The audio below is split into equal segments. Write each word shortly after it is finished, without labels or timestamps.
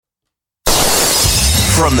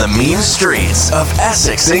From the mean streets of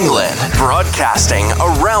Essex, England, broadcasting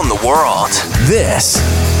around the world, this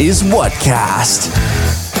is Whatcast.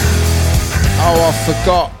 Oh, I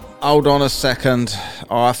forgot. Hold on a second.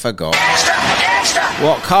 Oh, I forgot. Extra!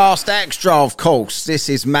 Whatcast Extra, of course. This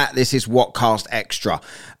is Matt. This is Whatcast Extra.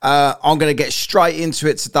 I'm going to get straight into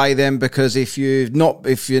it today then, because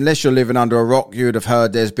unless you're living under a rock, you would have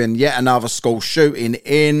heard there's been yet another school shooting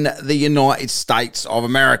in the United States of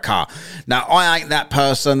America. Now, I ain't that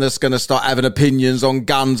person that's going to start having opinions on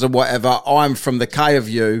guns and whatever. I'm from the K of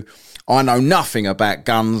you. I know nothing about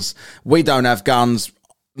guns. We don't have guns.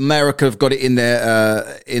 America have got it in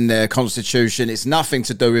their constitution. It's nothing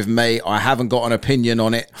to do with me. I haven't got an opinion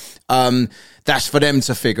on it. That's for them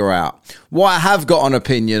to figure out. What I have got an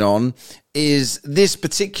opinion on is this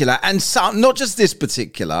particular, and some, not just this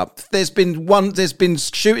particular. There's been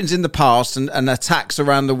shootings in the past and attacks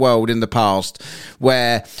around the world in the past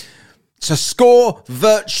where, to score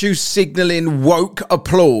virtue signalling woke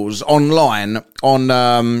applause online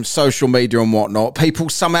on social media and whatnot, people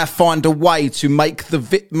somehow find a way to make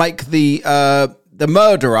the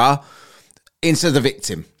murderer into the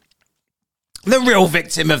victim. The real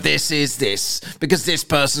victim of this is this, because this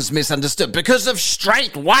person's misunderstood. Because of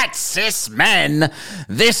straight white cis men,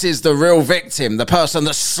 this is the real victim. The person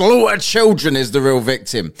that slaughtered children is the real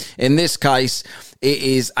victim. In this case, it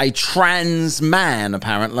is a trans man,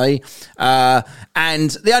 apparently.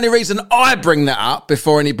 And the only reason I bring that up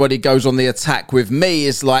before anybody goes on the attack with me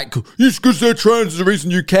is like, it's because they're trans is the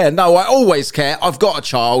reason you care. No, I always care. I've got a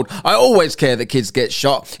child. I always care that kids get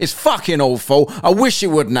shot. It's fucking awful. I wish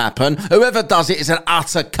it wouldn't happen. Whoever does it is an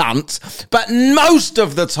utter cunt. But most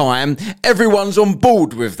of the time, everyone's on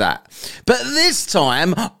board with that. But this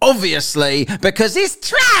time, obviously, because it's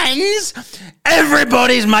trans,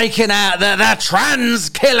 everybody's making out that the trans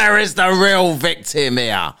killer is the real victim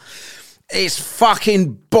here. It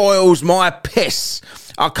fucking boils my piss.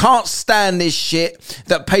 I can't stand this shit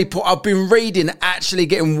that people I've been reading actually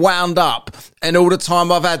getting wound up. And all the time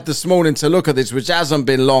I've had this morning to look at this, which hasn't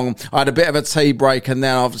been long. I had a bit of a tea break, and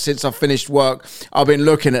now since I finished work, I've been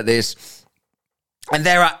looking at this. And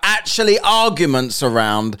there are actually arguments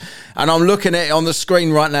around, and I'm looking at it on the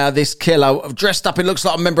screen right now, this killer dressed up, it looks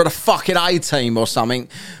like a member of the fucking A-team or something,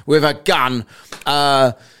 with a gun.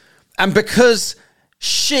 And because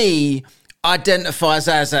she identifies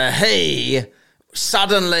as a he,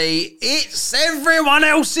 suddenly it's everyone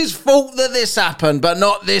else's fault that this happened, but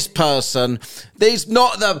not this person. These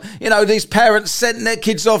parents sent their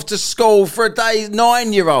kids off to school for a day.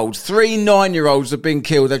 9-year-olds, 3 9-year-olds have been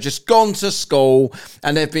killed. They've just gone to school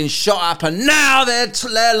and they've been shot up, and now their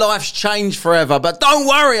life's changed forever. But don't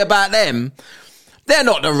worry about them. They're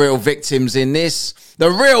not the real victims in this. The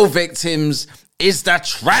real victims is the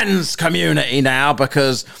trans community now,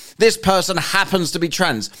 because this person happens to be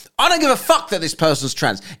trans. I don't give a fuck that this person's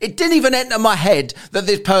trans. It didn't even enter my head that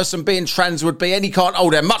this person being trans would be any kind,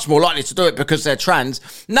 they're much more likely to do it because they're trans.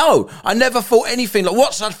 No, I never thought anything like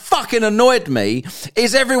what's fucking annoyed me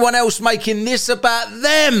is everyone else making this about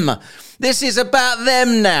them. This is about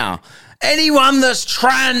them now. Anyone that's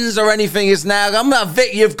trans or anything is now,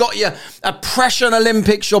 you've got your oppression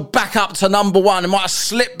Olympics, you're back up to number 1. It might have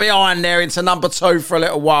slipped behind there into number 2 for a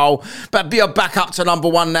little while, but you're back up to number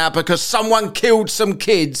 1 now because someone killed some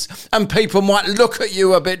kids and people might look at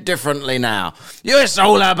you a bit differently now. It's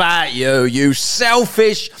all about you, you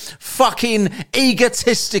selfish, fucking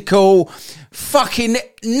egotistical, fucking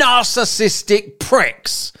narcissistic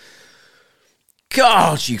pricks.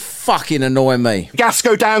 God, you fucking annoy me. Gas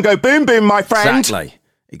go down, go boom, boom, my friend.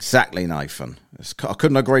 Exactly, Nathan. I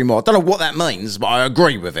couldn't agree more. I don't know what that means, but I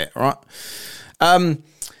agree with it, right?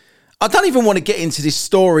 I don't even want to get into this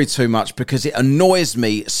story too much because it annoys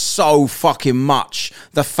me so fucking much.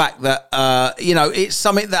 The fact that, it's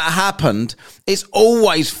something that happened. It's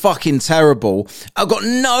always fucking terrible. I've got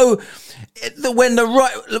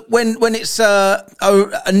when it's a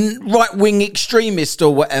right-wing extremist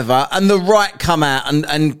or whatever, and the right come out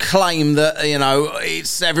and claim that,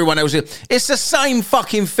 it's everyone else. It's the same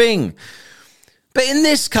fucking thing. But in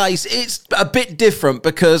this case, it's a bit different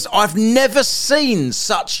because I've never seen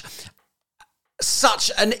such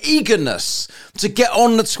an eagerness to get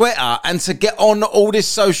on the Twitter and to get on all this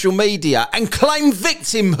social media and claim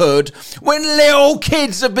victimhood when little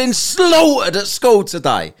kids have been slaughtered at school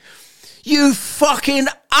today. You fucking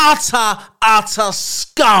utter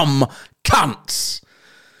scum cunts.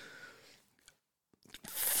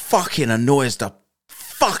 Fucking annoys the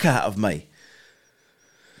fuck out of me.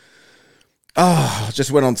 Oh, I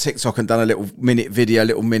just went on TikTok and done a little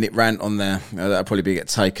minute rant on there. That'll probably get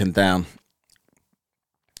taken down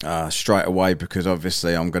straight away because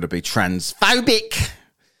obviously I'm going to be transphobic.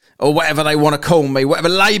 or whatever they want to call me, whatever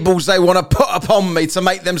labels they want to put upon me to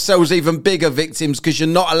make themselves even bigger victims, because you're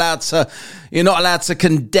not allowed to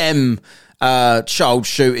condemn child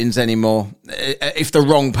shootings anymore. If the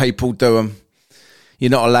wrong people do them,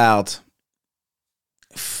 you're not allowed.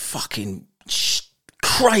 Fucking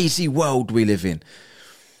crazy world we live in.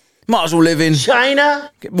 Might as well live in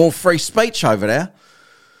China. Get more free speech over there.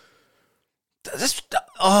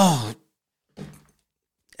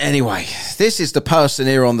 Anyway, this is the person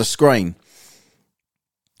here on the screen.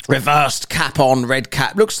 Reversed cap on, red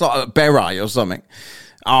cap. Looks like a beret or something.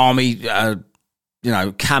 Army,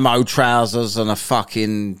 camo trousers and a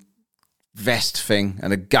fucking vest thing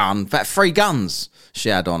and a gun. In fact, 3 guns she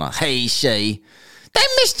had on her. He, she.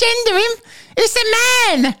 Don't misgender him. It's a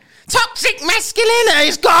man. Toxic masculinity.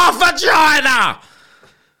 He's got a vagina.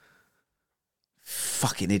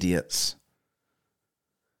 Fucking idiots.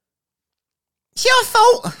 It's your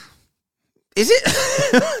fault. Is it?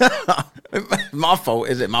 My fault.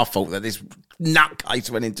 Is it my fault that this nutcase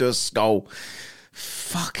went into a skull?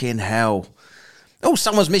 Fucking hell. Oh,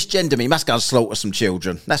 someone's misgendered me. Must go and slaughter some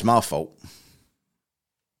children. That's my fault.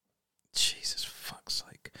 Jesus, fuck's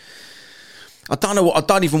sake. I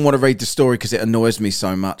don't even want to read the story because it annoys me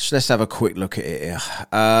so much. Let's have a quick look at it here.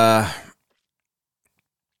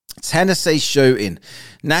 Tennessee shooting.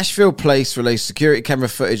 Nashville police released security camera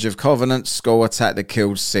footage of Covenant school attack that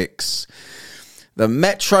killed 6. The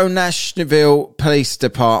Metro Nashville Police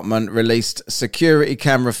Department released security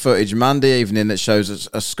camera footage Monday evening that shows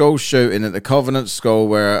a school shooting at the Covenant School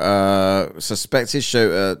where a suspected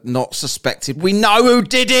shooter, not suspected, we know who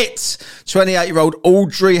did it! 28-year-old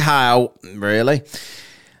Audrey Hale, really?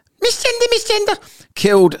 Misgender.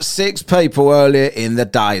 Killed 6 people earlier in the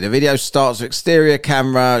day. The video starts with exterior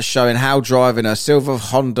camera showing Hal driving a silver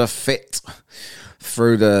Honda Fit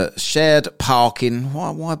through the shared parking.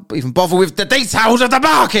 Why even bother with the details of the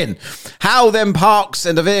parking? Hal then parks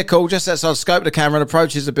in the vehicle just outside the scope of the camera and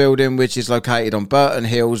approaches the building, which is located on Burton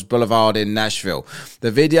Hills Boulevard in Nashville.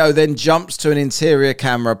 The video then jumps to an interior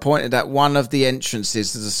camera pointed at one of the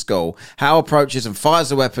entrances to the school. Hal approaches and fires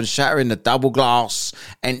the weapon, shattering the double glass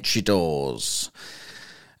entry doors,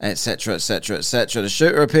 etc., etc., etc. The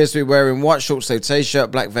shooter appears to be wearing white short-sleeve t-shirt,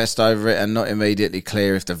 black vest over it, and not immediately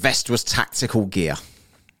clear if the vest was tactical gear.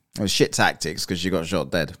 It was shit tactics because you got shot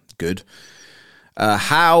dead. Good.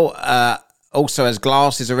 Hal also has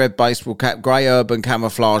glasses, a red baseball cap, grey urban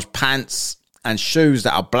camouflage pants, and shoes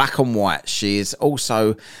that are black and white. She is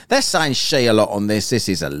also... They're saying she a lot on this. This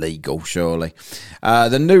is illegal, surely.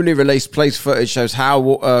 The newly released police footage shows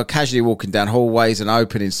Hal casually walking down hallways and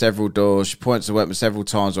opening several doors. She points the weapon several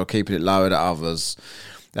times while keeping it lowered at others.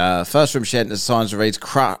 First room she enters, signs reads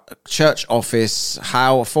church office.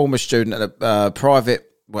 Hal, a former student at a private,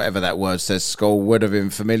 whatever that word says, school, would have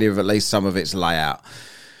been familiar with at least some of its layout.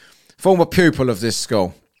 Former pupil of this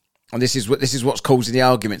school. And this is what's causing the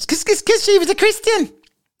arguments. Because she was a Christian.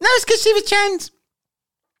 No, it's because she was trans.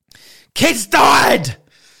 Kids died.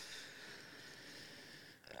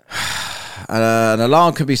 An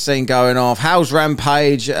alarm can be seen going off. Hal's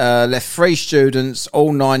rampage left 3 students,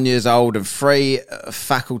 all 9 years old, and 3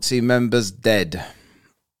 faculty members dead.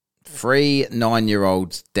 3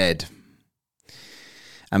 9-year-olds dead.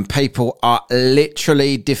 And people are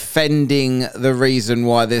literally defending the reason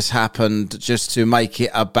why this happened just to make it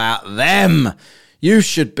about them. You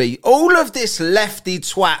should be all of this lefty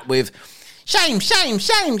twat with shame.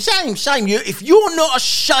 If you're not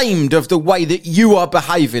ashamed of the way that you are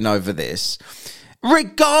behaving over this,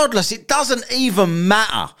 regardless, it doesn't even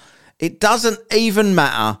matter. It doesn't even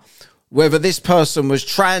matter whether this person was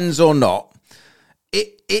trans or not.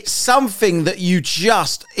 It's something that you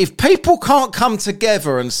just... If people can't come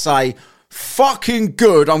together and say, fucking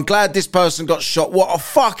good, I'm glad this person got shot, what a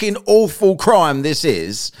fucking awful crime this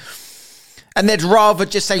is, and they'd rather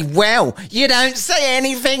just say, well, you don't say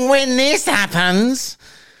anything when this happens.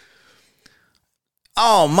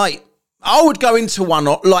 Oh, mate, I would go into one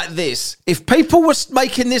like this. If people were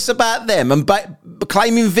making this about them and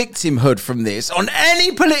claiming victimhood from this on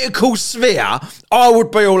any political sphere, I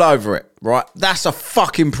would be all over it, right? That's a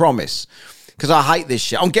fucking promise. Because I hate this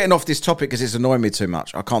shit. I'm getting off this topic because it's annoying me too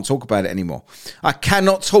much. I can't talk about it anymore. I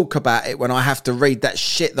cannot talk about it when I have to read that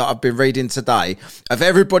shit that I've been reading today of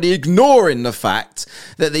everybody ignoring the fact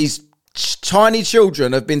that these tiny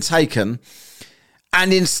children have been taken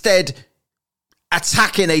and instead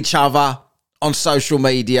attacking each other on social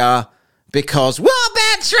media because, what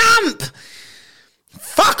about Trump?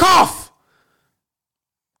 Fuck off!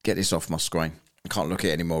 Get this off my screen. I can't look at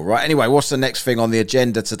it anymore. Right, anyway, what's the next thing on the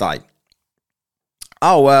agenda today?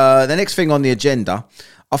 The next thing on the agenda,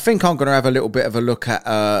 I think I'm going to have a little bit of a look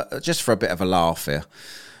at, just for a bit of a laugh here,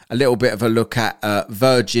 a little bit of a look at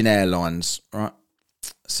Virgin Airlines, right?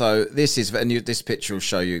 So this picture will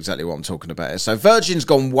show you exactly what I'm talking about here. So Virgin's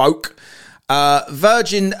gone woke.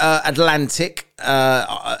 Virgin Atlantic,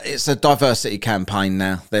 it's a diversity campaign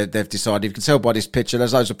now. They've decided. You can tell by this picture,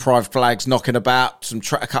 there's loads of pride flags knocking about,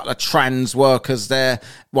 a couple of trans workers there,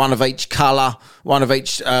 one of each colour, one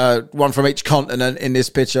from each continent in this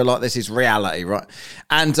picture. Like, this is reality, right?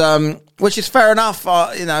 And which is fair enough,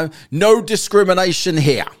 no discrimination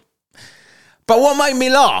here. But what made me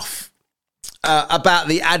laugh about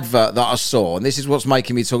the advert that I saw, and this is what's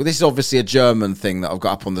making me talk. This is obviously a German thing that I've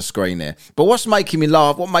got up on the screen here. But what made me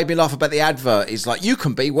laugh about the advert is, like, you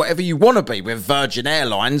can be whatever you want to be with Virgin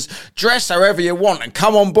Airlines. Dress however you want and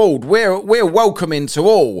come on board. We're welcoming to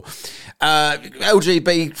all.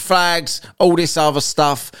 LGBT flags, all this other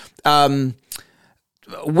stuff.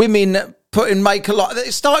 Women putting makeup.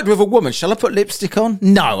 It started with a woman. Shall I put lipstick on?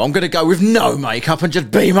 No, I'm going to go with no makeup and just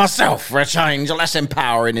be myself for a change. That's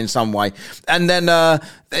empowering in some way. And then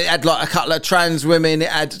it had like a couple of trans women. It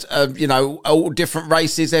had, all different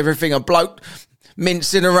races, everything. A bloke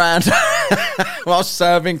mincing around while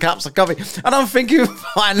serving cups of coffee. And I'm thinking,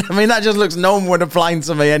 fine. I mean, that just looks normal on a plane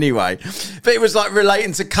to me anyway. But it was like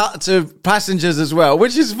relating to passengers as well,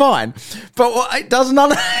 which is fine. But what it does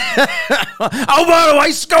none. Oh, by the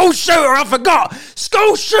way, school shooter, I forgot.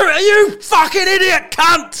 School shooter, you fucking idiot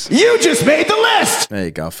cunt. You just made the list. There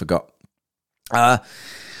you go, I forgot.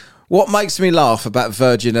 What makes me laugh about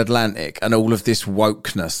Virgin Atlantic and all of this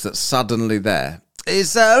wokeness that's suddenly there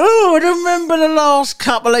is, I remember the last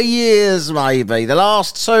couple of years, maybe. The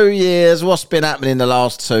last 2 years. What's been happening in the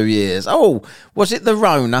last 2 years? Oh, was it the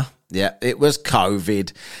Rona? Yeah, it was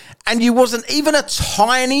COVID. And you wasn't even a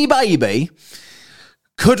tiny baby,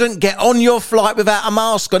 couldn't get on your flight without a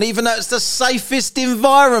mask on, even though it's the safest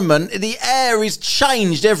environment. The air is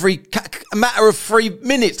changed every matter of 3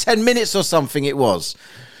 minutes, 10 minutes or something it was.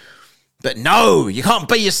 But no, you can't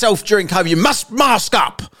be yourself during COVID. You must mask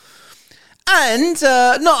up. And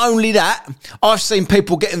not only that, I've seen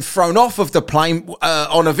people getting thrown off of the plane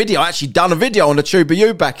on a video. I actually done a video on the Tuba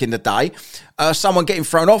U back in the day. Someone getting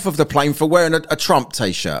thrown off of the plane for wearing a Trump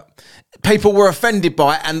T-shirt. People were offended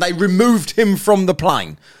by it and they removed him from the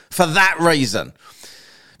plane for that reason.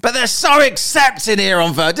 But they're so accepting here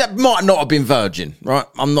on Virgin. That might not have been Virgin, right?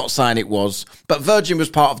 I'm not saying it was. But Virgin was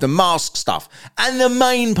part of the mask stuff. And the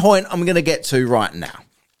main point I'm going to get to right now.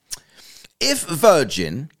 If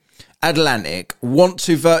Virgin Atlantic want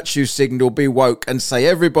to virtue signal, be woke and say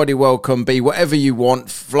everybody welcome, be whatever you want,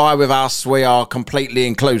 fly with us, we are completely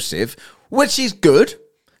inclusive, which is good,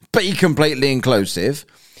 be completely inclusive,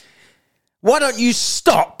 why don't you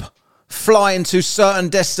stop flying to certain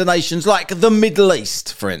destinations like the Middle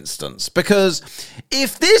East, for instance? Because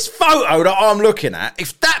if this photo that I'm looking at,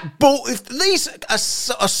 if these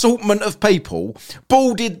assortment of people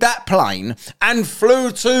boarded that plane and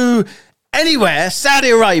flew to anywhere, Saudi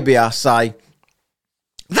Arabia, say,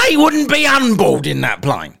 they wouldn't be unboarding that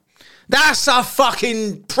plane. That's a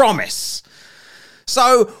fucking promise.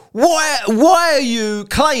 So why are you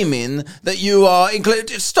claiming that you are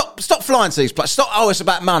included? Stop flying to these places. It's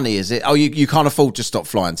about money, is it? Oh, you can't afford to stop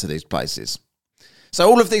flying to these places. So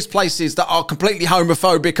all of these places that are completely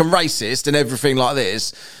homophobic and racist and everything like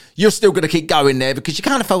this, you're still going to keep going there because you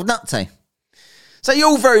can't afford not to. So you're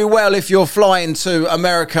all very well if you're flying to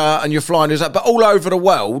America and you're flying, but all over the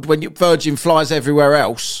world, when Virgin flies everywhere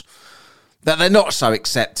else, that they're not so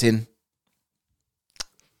accepting.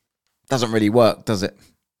 Doesn't really work, does it?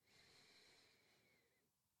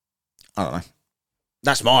 I don't know.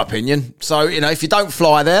 That's my opinion. So, if you don't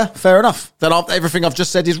fly there, fair enough. Then everything I've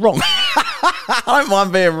just said is wrong. I don't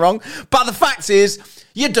mind being wrong. But the fact is,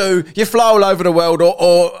 you fly all over the world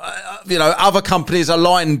or other companies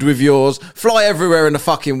aligned with yours, fly everywhere in the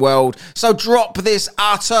fucking world. So drop this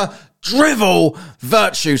utter drivel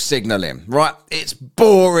virtue signalling, right? It's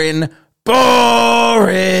boring.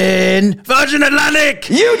 Virgin Atlantic!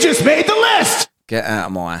 You just made the list! Get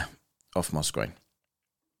off my screen.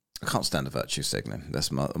 I can't stand the virtue signalling.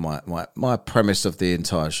 That's my premise of the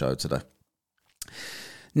entire show today.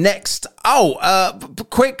 Next,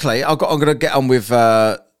 quickly, I'm going to get on with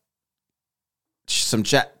some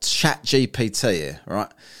chat GPT here,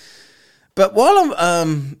 right? But while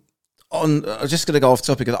I'm just going to go off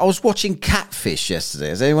topic. I was watching Catfish yesterday.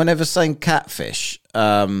 Has anyone ever seen Catfish,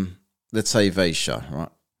 the TV show, right?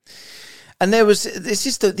 And this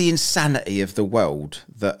is the insanity of the world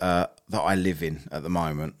that I live in at the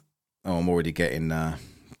moment. Oh, I'm already getting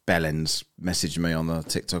Bellens messaging me on the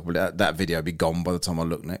TikTok. That video will be gone by the time I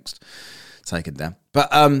look next. Take it down.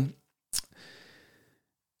 But on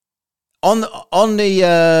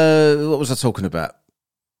the what was I talking about?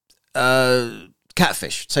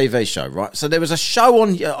 Catfish TV show, right? So there was a show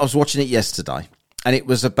on. I was watching it yesterday, and it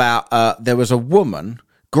was about. There was a woman,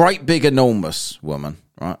 great big enormous woman,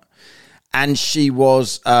 right? And she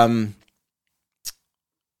was in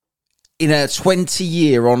a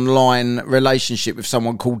 20-year online relationship with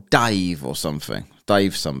someone called Dave or something.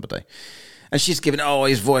 Dave somebody. And she's giving,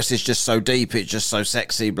 his voice is just so deep, it's just so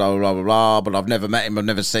sexy, blah, blah, blah, blah, blah. But I've never met him, I've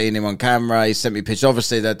never seen him on camera. He sent me pictures.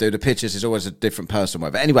 Obviously, they do the pictures, it's always a different person,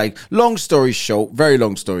 whatever. Anyway, long story short, very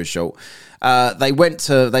long story short,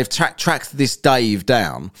 they've tracked this Dave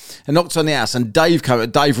down and knocked on the house. And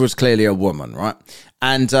Dave was clearly a woman, right?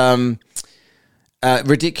 And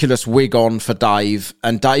ridiculous wig on for Dave,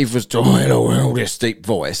 and Dave was doing all this deep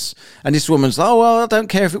voice, and this woman's like, I don't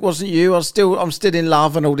care if it wasn't you, I'm still in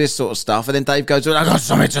love and all this sort of stuff. And then Dave goes, I got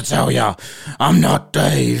something to tell you, I'm not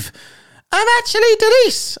Dave, I'm actually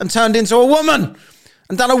Denise, and turned into a woman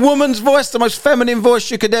and done a woman's voice, the most feminine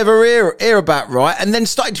voice you could ever hear about, right? And then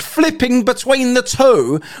started flipping between the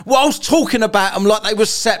two whilst talking about them like they were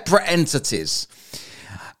separate entities.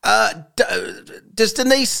 Does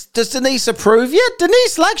Denise approve? Yeah,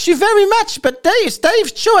 Denise likes you very much, but Dave's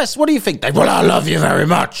choice. What do you think, Dave? Well, I love you very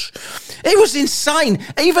much. It was insane.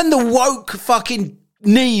 Even the woke fucking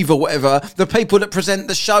Neve or whatever, the people that present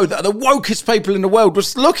the show, that are the wokest people in the world,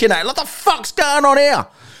 was looking at it like, the fuck's going on here?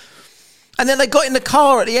 And then they got in the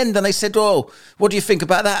car at the end and they said, what do you think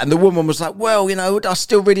about that? And the woman was like, well, I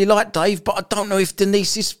still really like Dave, but I don't know if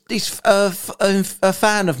Denise is a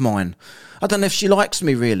fan of mine. I don't know if she likes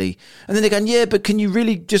me, really. And then they're going, yeah, but can you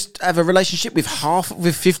really just have a relationship with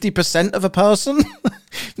 50% of a person?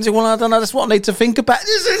 And say, well, I don't know. That's what I need to think about.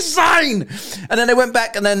 This is insane. And then they went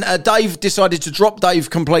back, and then Dave decided to drop Dave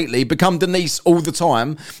completely, become Denise all the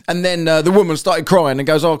time. And then the woman started crying and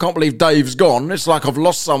goes, I can't believe Dave's gone. It's like I've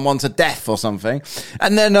lost someone to death or something.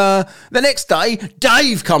 And then the next day,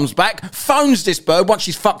 Dave comes back, phones this bird, once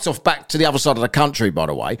she's fucked off back to the other side of the country, by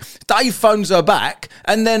the way. Dave phones her back,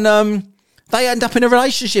 and then they end up in a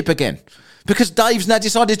relationship again because Dave's now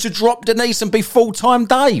decided to drop Denise and be full-time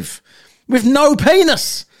Dave with no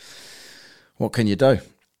penis. What can you do?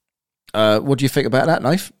 What do you think about that,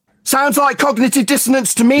 Nath? Sounds like cognitive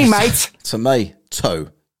dissonance to me, mate. To me,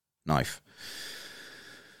 too, Nath.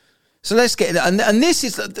 So let's get it. And this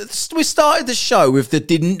is, we started the show with the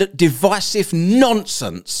divisive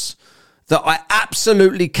nonsense that I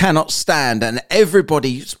absolutely cannot stand, and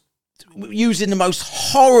everybody's using the most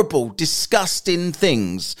horrible, disgusting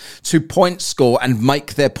things to point score and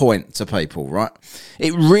make their point to people, right?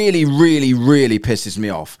 It really, really, really pisses me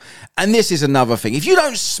off. And this is another thing. If you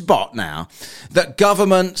don't spot now that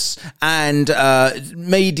governments and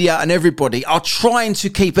media and everybody are trying to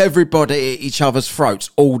keep everybody at each other's throats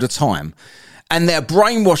all the time, and they're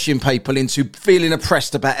brainwashing people into feeling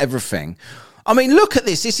oppressed about everything. I mean, look at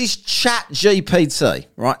this. This is ChatGPT,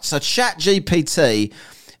 right? So ChatGPT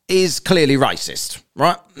is clearly racist,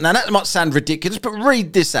 right? Now, that might sound ridiculous, but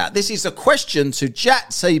read this out. This is a question to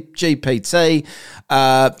ChatGPT,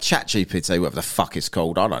 whatever the fuck it's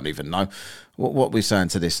called. I don't even know. What are we saying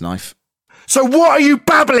to this, Knife? So what are you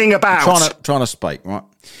babbling about? Trying to speak, right?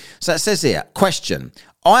 So it says here, question,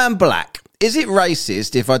 I am black. Is it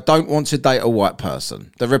racist if I don't want to date a white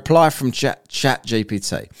person? The reply from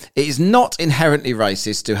ChatGPT. It is not inherently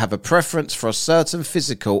racist to have a preference for a certain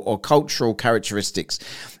physical or cultural characteristics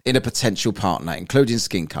in a potential partner, including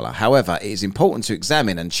skin colour. However, it is important to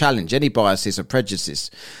examine and challenge any biases or prejudices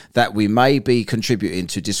that we may be contributing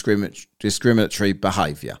to discriminatory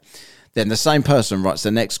behaviour. Then the same person writes the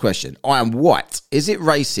next question. I am white. Is it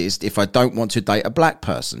racist if I don't want to date a black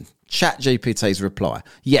person? ChatGPT's reply.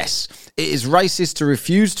 Yes, it is racist to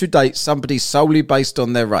refuse to date somebody solely based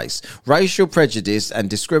on their race. Racial prejudice and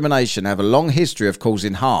discrimination have a long history of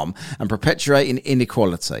causing harm and perpetuating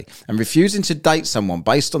inequality. And refusing to date someone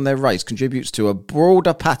based on their race contributes to a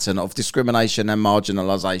broader pattern of discrimination and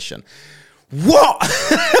marginalisation. What?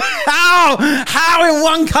 How in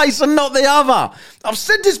one case and not the other? I've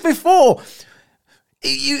said this before.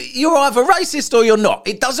 You're either racist or you're not.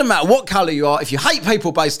 It doesn't matter what colour you are. If you hate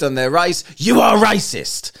people based on their race, you are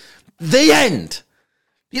racist. The end.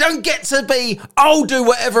 You don't get to be, I'll do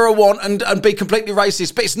whatever I want and be completely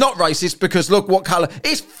racist, but it's not racist because look what colour.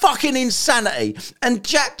 It's fucking insanity. And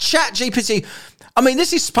ChatGPT, I mean,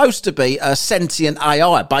 this is supposed to be a sentient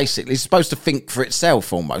AI, basically. It's supposed to think for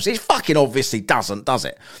itself almost. It fucking obviously doesn't, does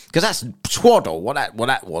it? Because that's twaddle, what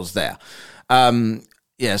that was there.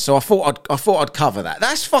 Yeah, so I thought I'd cover that.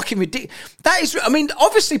 That's fucking ridiculous. That is, I mean,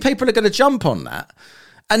 obviously people are going to jump on that,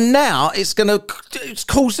 and now it's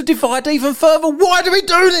cause the divide even further. Why do we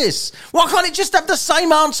do this? Why can't it just have the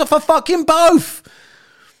same answer for fucking both?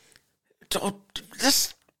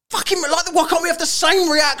 Fucking, like, why can't we have the same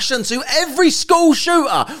reaction to every school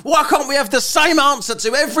shooter? Why can't we have the same answer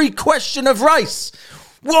to every question of race?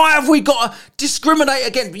 Why have we got to discriminate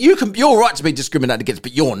against? You're right to be discriminated against,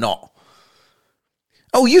 but you're not.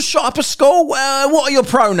 Oh, you shot up a school? What are your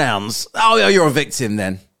pronouns? Oh, you're a victim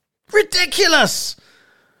then. Ridiculous.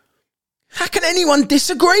 How can anyone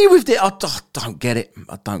disagree with it? I don't get it.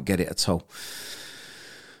 I don't get it at all.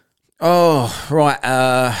 Oh, right.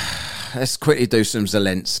 Let's quickly do some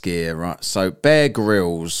Zelensky here, right? So Bear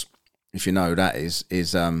Grylls, if you know who that is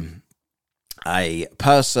a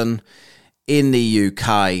person in the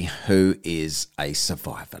UK who is a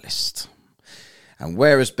survivalist. And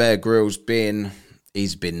where has Bear Grylls been?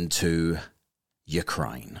 He's been to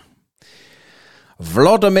Ukraine.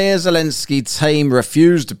 Volodymyr Zelensky team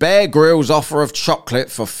refused Bear Grylls' offer of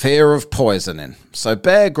chocolate for fear of poisoning. So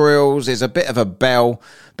Bear Grylls is a bit of a bell,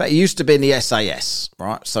 but he used to be in the SAS,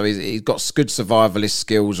 right? So he's got good survivalist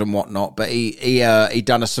skills and whatnot. But he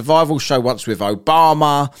done a survival show once with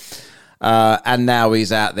Obama, and now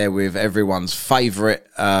he's out there with everyone's favourite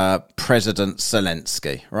President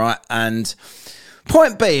Zelensky, right? And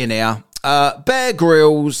point being here, Bear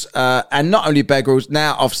Grylls, and not only Bear Grylls,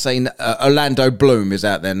 now I've seen Orlando Bloom is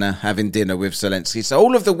out there now having dinner with Zelensky. So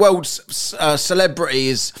all of the world's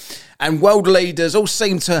celebrities and world leaders all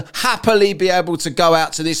seem to happily be able to go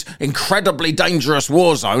out to this incredibly dangerous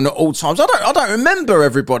war zone at all times. I don't remember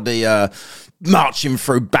everybody marching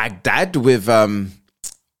through Baghdad with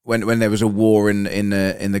when there was a war in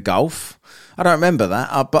the Gulf. I don't remember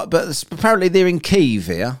that, but apparently they're in Kyiv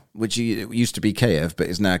here, which used to be Kiev, but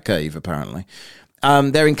is now Kyiv, apparently.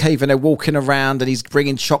 They're in Kyiv and they're walking around and he's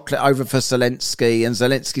bringing chocolate over for Zelensky, and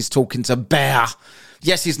Zelensky's talking to Bear.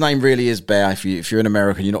 Yes, his name really is Bear. If you're in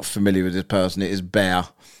America and you're not familiar with this person, it is Bear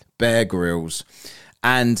Grylls.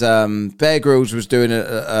 And Bear Grylls was doing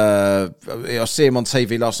I see him on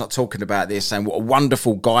TV last night talking about this, saying what a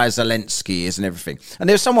wonderful guy Zelensky is and everything. And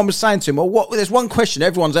there's someone was saying to him, well, there's one question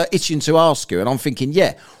everyone's itching to ask you. And I'm thinking,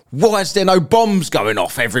 yeah, why is there no bombs going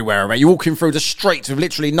off everywhere around? You're walking through the streets with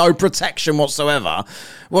literally no protection whatsoever.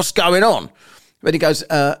 What's going on? But he goes,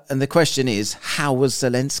 and the question is, how was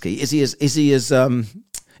Zelensky? Is he as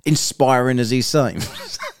inspiring as he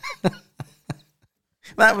seems?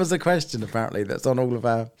 That was the question, apparently, that's on all of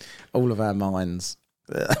our minds.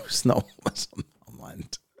 That was not what's on my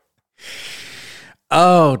mind.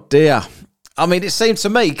 Oh, dear. I mean, it seems to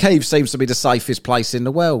me, Kyiv seems to be the safest place in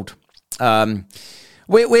the world.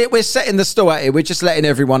 We're setting the store out here. We're just letting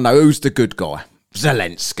everyone know who's the good guy.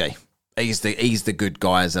 Zelensky. He's the good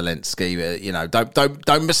guy, Zelensky. You know,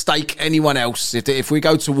 don't mistake anyone else. If we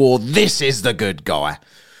go to war, this is the good guy.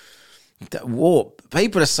 War.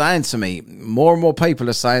 People are saying to me, more and more people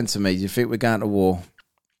are saying to me, do you think we're going to war?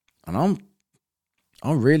 And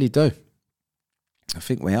I really do. I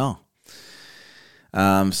think we are.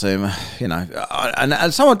 So, you know,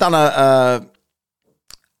 and someone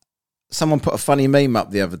someone put a funny meme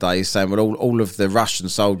up the other day saying, well, all of the Russian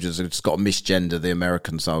soldiers have just got to misgender the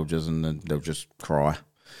American soldiers and then they'll just cry.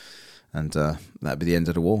 And that'd be the end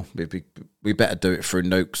of the war. We better do it through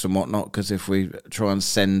nukes and whatnot, because if we try and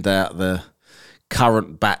send out the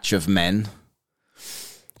current batch of men,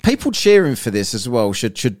 people cheering for this as well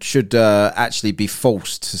should actually be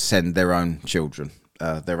forced to send their own children,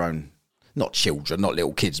 not children, not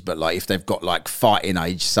little kids, but like if they've got like fighting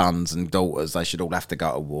age sons and daughters, they should all have to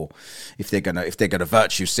go to war if they're gonna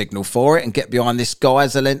virtue signal for it and get behind this guy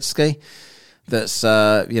Zelensky. That's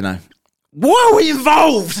you know, why are we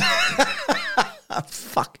involved?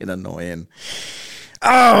 Fucking annoying.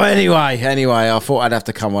 Oh, anyway, I thought I'd have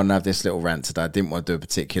to come on and have this little rant today. I didn't want to do a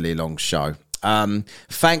particularly long show.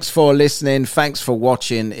 Thanks for listening. Thanks for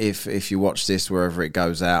watching. If you watch this wherever it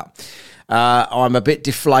goes out, I'm a bit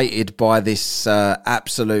deflated by this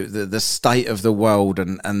the state of the world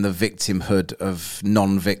and the victimhood of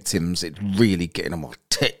non-victims. It's really getting on my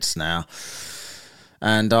tits now.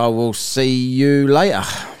 And I will see you later.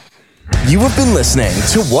 You have been listening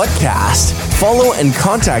to Whatcast. Follow and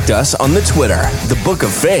contact us on the Twitter, the Book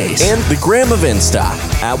of Face, and the Gram of Insta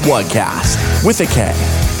at Whatcast with a K.